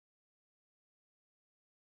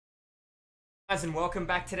Guys, and welcome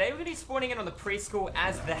back. Today we're going to be spawning in on the preschool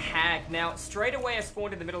as the hag. Now, straight away I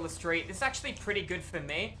spawned in the middle of the street. This is actually pretty good for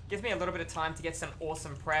me. Gives me a little bit of time to get some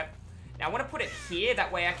awesome prep. Now, I want to put it here. That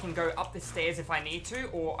way I can go up the stairs if I need to,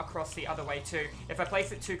 or across the other way too. If I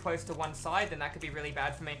place it too close to one side, then that could be really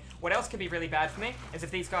bad for me. What else could be really bad for me is if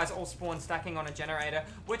these guys all spawn stacking on a generator,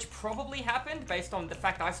 which probably happened based on the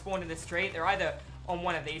fact I spawned in the street. They're either on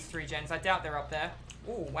one of these three gens. I doubt they're up there.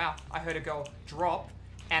 Oh, wow. I heard a girl drop.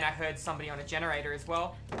 And I heard somebody on a generator as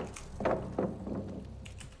well.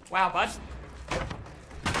 Wow, bud.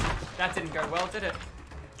 That didn't go well, did it?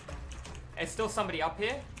 There's still somebody up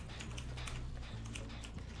here.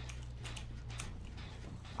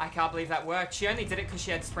 I can't believe that worked. She only did it because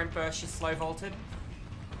she had sprint burst. She slow vaulted.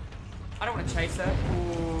 I don't want to chase her.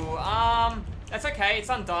 Ooh, that's okay. It's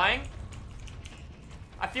undying.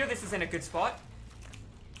 I feel this is in a good spot.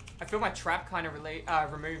 I feel my trap kind of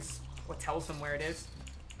removes or tells them where it is.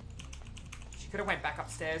 Could have went back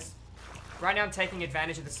upstairs. Right now I'm taking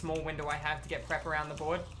advantage of the small window I have to get prep around the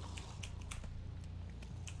board.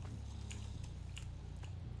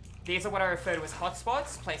 These are what I refer to as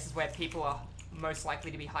hotspots, places where people are most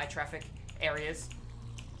likely to be high traffic areas.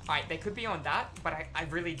 Alright, they could be on that, but I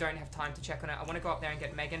really don't have time to check on it. I want to go up there and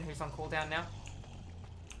get Megan, who's on cooldown now.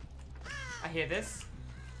 I hear this.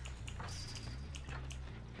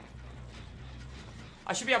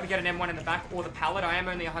 I should be able to get an M1 in the back or the pallet. I am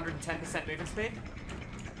only 110% movement speed.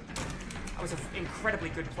 That was an incredibly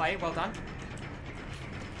good play. Well done.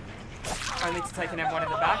 Only to take an M1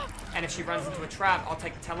 in the back. And if she runs into a trap, I'll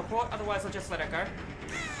take the teleport. Otherwise, I'll just let her go.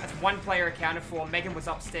 That's one player accounted for. Megan was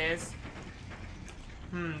upstairs.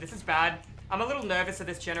 This is bad. I'm a little nervous of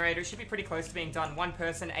this generator. It should be pretty close to being done. One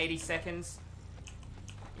person, 80 seconds.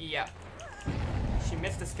 Yeah. She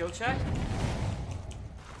missed a skill check.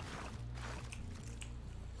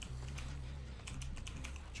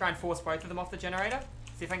 Try and force both of them off the generator.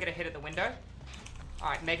 See if I can get a hit at the window.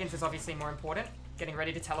 Alright, Megan's is obviously more important. Getting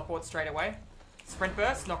ready to teleport straight away. Sprint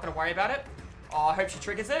burst, not going to worry about it. Oh, I hope she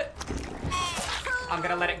triggers it. I'm going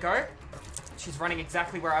to let it go. She's running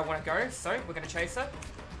exactly where I want to go, so we're going to chase her.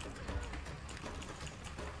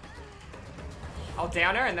 I'll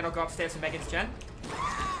down her, and then I'll go upstairs for Megan's gen.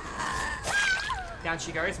 Down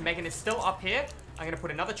she goes. Megan is still up here. I'm going to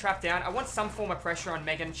put another trap down. I want some form of pressure on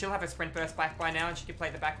Megan. She'll have a sprint burst back by now, and she can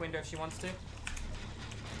play the back window if she wants to.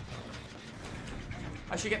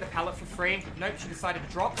 I should get the pallet for free. Nope, she decided to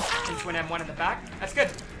drop into an M1 in the back. That's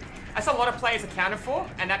good. That's a lot of players accounted for,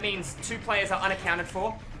 and that means 2 players are unaccounted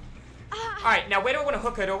for. Alright, now where do I want to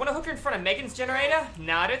hook her? Do I want to hook her in front of Megan's generator?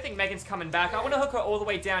 Nah, I don't think Megan's coming back. I want to hook her all the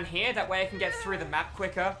way down here. That way I can get through the map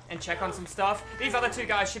quicker and check on some stuff. These other 2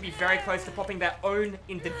 guys should be very close to popping their own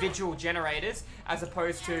individual generators, as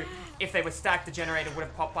opposed to if they were stacked, the generator would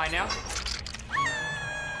have popped by now.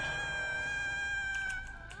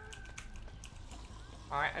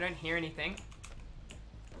 Alright, I don't hear anything.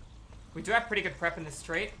 We do have pretty good prep in the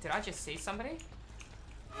street. Did I just see somebody?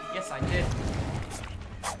 Yes, I did.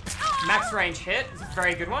 Max range hit. This is a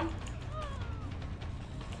very good one.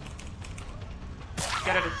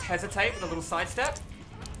 Get her to hesitate with a little sidestep.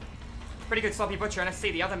 Pretty good sloppy butcher, and I see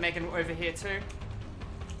the other Megan over here too.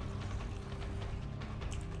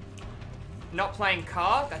 Not playing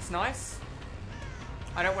car. That's nice.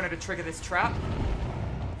 I don't want her to trigger this trap.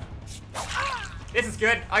 This is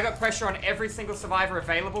good. I got pressure on every single survivor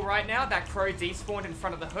available right now. That crow despawned in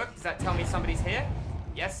front of the hook. Does that tell me somebody's here?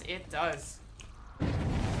 Yes, it does.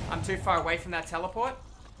 I'm too far away from that teleport.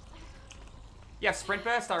 You have sprint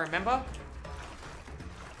burst, I remember.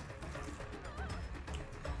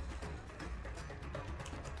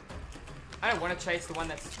 I don't want to chase the one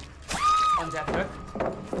that's on death hook.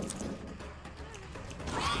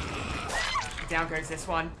 Down goes this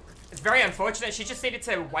one. It's very unfortunate. She just needed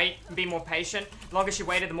to wait and be more patient. The longer she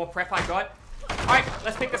waited, the more prep I got. Alright,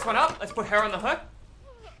 let's pick this one up. Let's put her on the hook.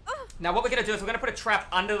 Now what we're going to do is we're going to put a trap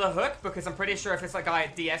under the hook, because I'm pretty sure if this guy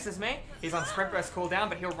DS's me, he's on sprint burst cooldown,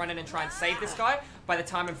 but he'll run in and try and save this guy. By the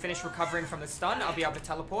time I'm finished recovering from the stun, I'll be able to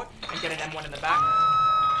teleport and get an M1 in the back.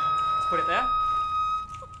 Let's put it there.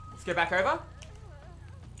 Let's go back over.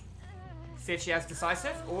 See if she has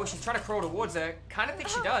decisive. Oh, she's trying to crawl towards her. Kind of think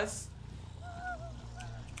she does.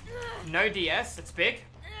 No DS. It's big.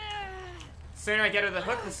 The sooner I get her the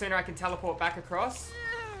hook, the sooner I can teleport back across.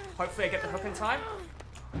 Hopefully I get the hook in time.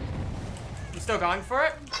 I'm still going for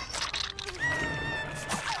it.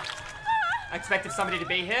 I expected somebody to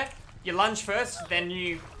be here. You lunge first, then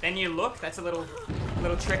you look. That's a little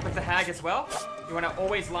trick with the hag as well. You want to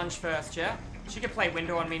always lunge first, yeah? She could play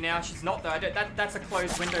window on me now. She's not though. That's a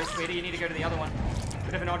closed window, sweetie. You need to go to the other one.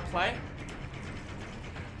 Bit of an odd play.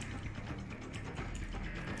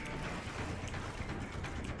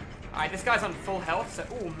 Alright, this guy's on full health, so...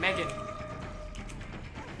 Ooh, Megan.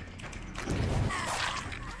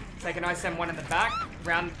 Take a nice M1 in the back.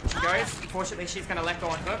 Round she goes. Unfortunately, she's going to let go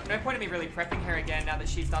on hook. No point in me really prepping her again now that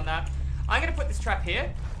she's done that. I'm going to put this trap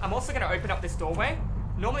here. I'm also going to open up this doorway.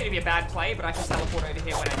 Normally it'd be a bad play, but I can teleport over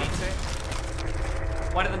here when I need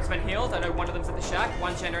to. One of them's been healed. I know one of them's at the shack.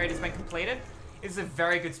 One generator's been completed. This is a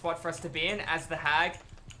very good spot for us to be in as the hag.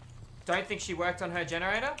 Don't think she worked on her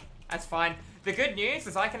generator. That's fine. The good news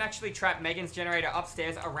is I can actually trap Megan's generator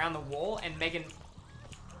upstairs around the wall, and Megan...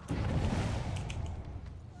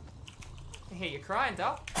 I hear you crying,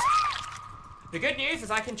 Duff. The good news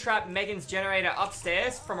is I can trap Megan's generator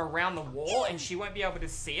upstairs from around the wall, and she won't be able to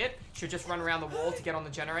see it. She'll just run around the wall to get on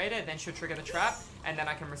the generator, then she'll trigger the trap, and then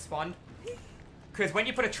I can respond. Because when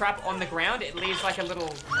you put a trap on the ground, it leaves like a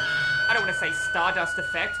little, I don't want to say stardust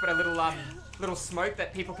effect, but a little smoke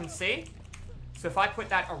that people can see. So if I put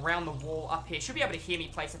that around the wall up here, she'll be able to hear me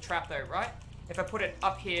place a trap though, right? If I put it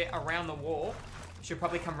up here around the wall, she'll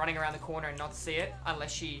probably come running around the corner and not see it,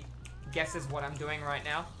 unless she guesses what I'm doing right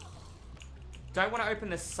now. Don't want to open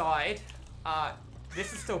this side.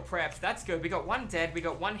 This is still prepped. That's good. We got one dead. We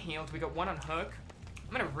got one healed. We got one on hook.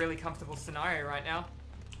 I'm in a really comfortable scenario right now.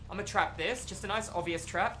 I'm going to trap this. Just a nice obvious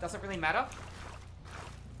trap. Doesn't really matter.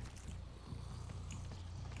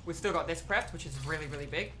 We've still got this prepped, which is really, really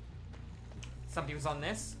big. Somebody was on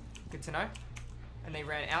this. Good to know. And they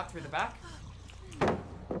ran out through the back.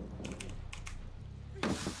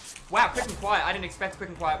 Wow, quick and quiet. I didn't expect quick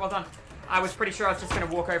and quiet. Well done. I was pretty sure I was just going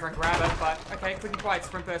to walk over and grab it, but okay, quick and quiet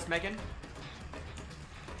sprint burst Megan.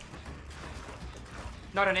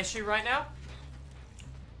 Not an issue right now.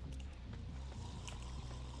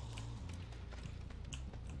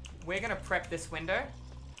 We're going to prep this window.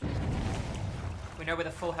 We know we're the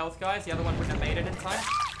full health guys. The other one wouldn't have made it in time.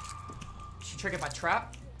 She triggered my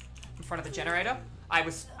trap in front of the generator. I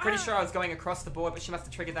was pretty sure I was going across the board, but she must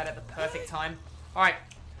have triggered that at the perfect time. Alright,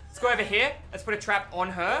 let's go over here. Let's put a trap on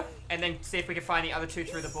her, and then see if we can find the other two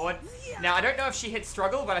through the board. Now, I don't know if she hit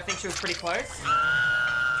struggle, but I think she was pretty close.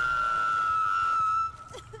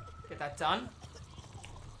 Get that done.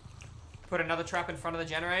 Put another trap in front of the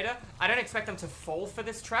generator. I don't expect them to fall for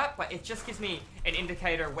this trap, but it just gives me an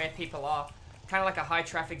indicator of where people are. Kind of like a high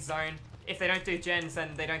traffic zone. If they don't do gens,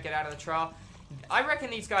 then they don't get out of the trial. I reckon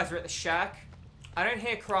these guys are at the shack. I don't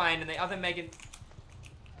hear crying, and the other Megan...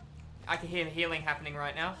 I can hear healing happening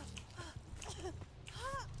right now.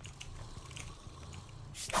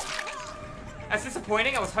 That's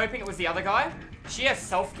disappointing. I was hoping it was the other guy. She has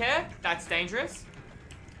self-care. That's dangerous.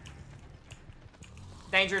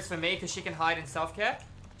 Dangerous for me because she can hide in self-care.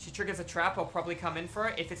 She triggers a trap. I'll probably come in for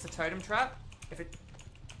it if it's a totem trap. If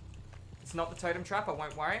it's not the totem trap, I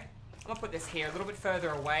won't worry. I'm going to put this here a little bit further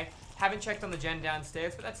away. Haven't checked on the gen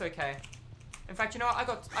downstairs, but that's okay. In fact, you know what?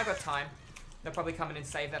 I got time. They'll probably come in and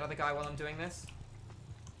save that other guy while I'm doing this.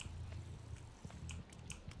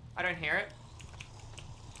 I don't hear it.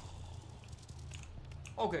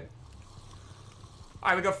 All good.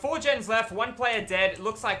 Alright, we've got 4 gens left, 1 player dead. It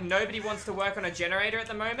looks like nobody wants to work on a generator at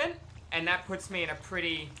the moment. And that puts me in a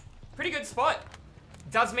pretty good spot.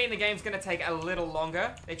 Does mean the game's going to take a little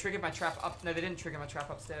longer. They triggered my trap up. No, they didn't trigger my trap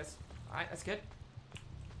upstairs. Alright, that's good.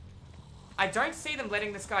 I don't see them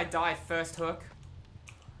letting this guy die first hook.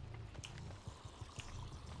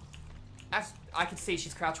 I can see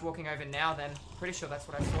she's crouch walking over now then. Pretty sure that's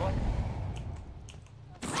what I saw.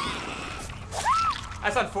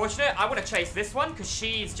 That's unfortunate. I want to chase this one because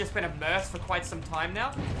she's just been immersed for quite some time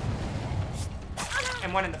now.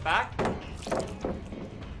 And one in the back.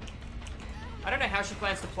 I don't know how she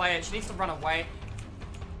plans to play it. She needs to run away.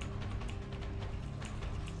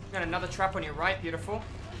 Got another trap on your right. Beautiful.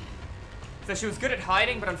 So she was good at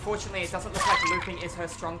hiding, but unfortunately it doesn't look like looping is her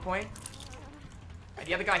strong point.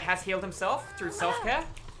 The other guy has healed himself through self-care.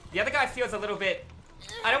 The other guy feels a little bit...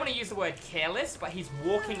 I don't want to use the word careless, but he's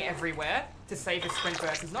walking everywhere to save his sprint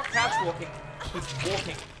burst. He's not crouch walking, he's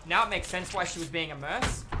walking. Now it makes sense why she was being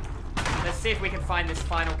immersed. Let's see if we can find this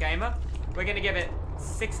final gamer. We're going to give it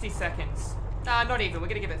 60 seconds. Nah, not even. We're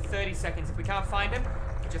going to give it 30 seconds. If we can't find him,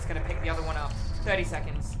 we're just going to pick the other one up. 30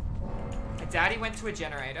 seconds. My daddy went to a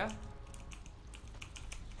generator.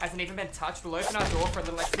 Hasn't even been touched. We'll open our door for a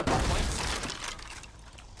little extra blood points.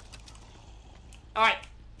 Alright,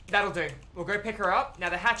 that'll do. We'll go pick her up. Now,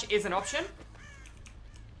 the hatch is an option.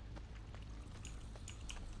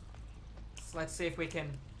 So let's see if we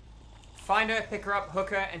can find her, pick her up, hook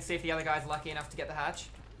her, and see if the other guy's lucky enough to get the hatch.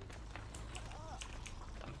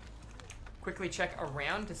 Quickly check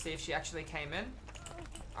around to see if she actually came in.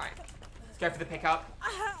 Alright, let's go for the pickup.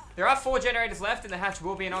 There are 4 generators left, and the hatch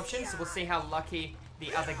will be an option, so we'll see how lucky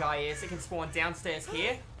the other guy is. It can spawn downstairs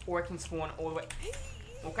here, or it can spawn all the way.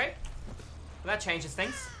 Okay. Well, that changes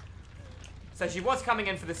things. So she was coming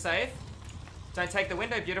in for the save. Don't take the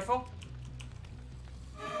window, beautiful.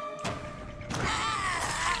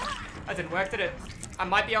 That didn't work, did it? I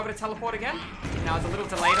might be able to teleport again. Now, I was a little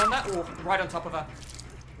delayed on that. Oh, right on top of her.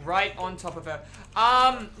 Right on top of her.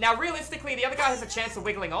 Now, realistically, the other guy has a chance of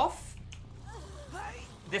wiggling off.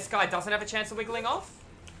 This guy doesn't have a chance of wiggling off.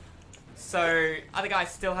 So, other guy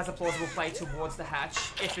still has a plausible play towards the hatch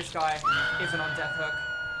if this guy isn't on death hook.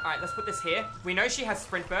 Alright, let's put this here. We know she has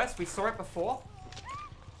sprint burst. We saw it before.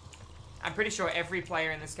 I'm pretty sure every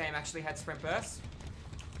player in this game actually had sprint burst.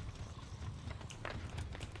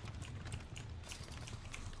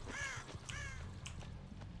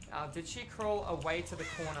 Did she crawl away to the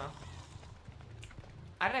corner?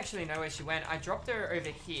 I don't actually know where she went. I dropped her over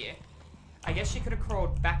here. I guess she could have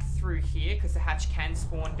crawled back through here because the hatch can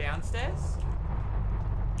spawn downstairs.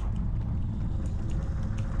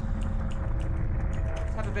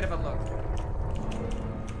 Let's have a bit of a look.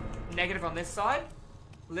 Negative on this side.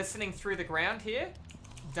 Listening through the ground here.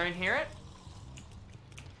 Don't hear it.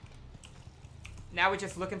 Now we're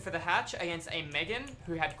just looking for the hatch against a Megan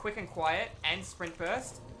who had quick and quiet and sprint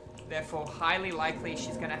burst. Therefore, highly likely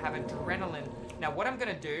she's going to have adrenaline. Now, what I'm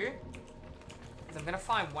going to do is I'm going to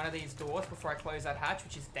find one of these doors before I close that hatch,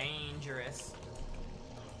 which is dangerous.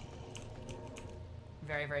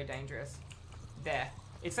 Very, very dangerous. There.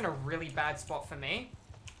 It's in a really bad spot for me.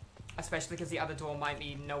 Especially because the other door might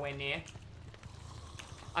be nowhere near.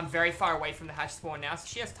 I'm very far away from the hatch spawn now, so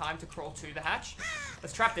she has time to crawl to the hatch.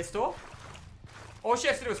 Let's trap this door. All she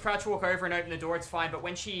has to do is crouch walk over and open the door, it's fine, but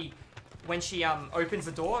when she opens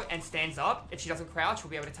the door and stands up, if she doesn't crouch,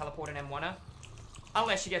 we'll be able to teleport an M1 her.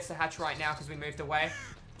 Unless she gets the hatch right now because we moved away.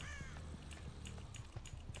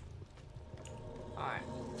 Alright.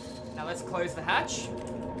 Now let's close the hatch.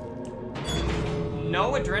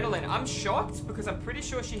 No adrenaline. I'm shocked because I'm pretty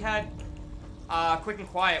sure she had quick and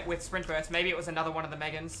quiet with sprint burst. Maybe it was another one of the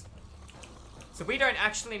Megans. So we don't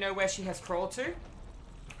actually know where she has crawled to.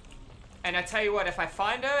 And I tell you what, if I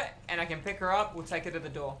find her and I can pick her up, we'll take her to the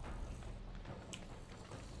door.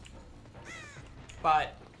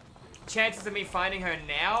 But chances of me finding her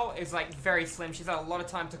now is like very slim. She's had a lot of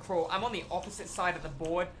time to crawl. I'm on the opposite side of the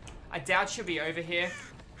board. I doubt she'll be over here.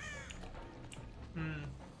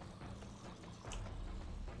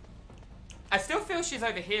 I still feel she's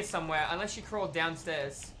over here somewhere, unless she crawled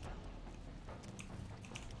downstairs.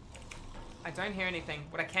 I don't hear anything.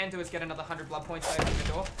 What I can do is get another 100 blood points to open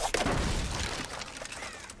the door.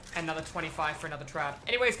 Another 25 for another trap.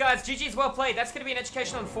 Anyways, guys, GG's well played. That's going to be an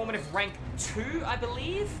educational informative rank 2, I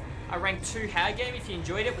believe. A rank 2 hag game. If you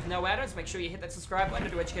enjoyed it with no add-ons, make sure you hit that subscribe button. I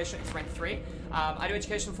do education. It's rank 3. I do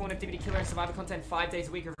educational, informative, DVD killer, and survivor content 5 days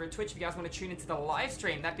a week over at Twitch. If you guys want to tune into the live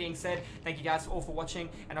stream. That being said, thank you guys all for watching,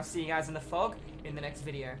 and I'll see you guys in the fog in the next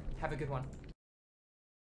video. Have a good one.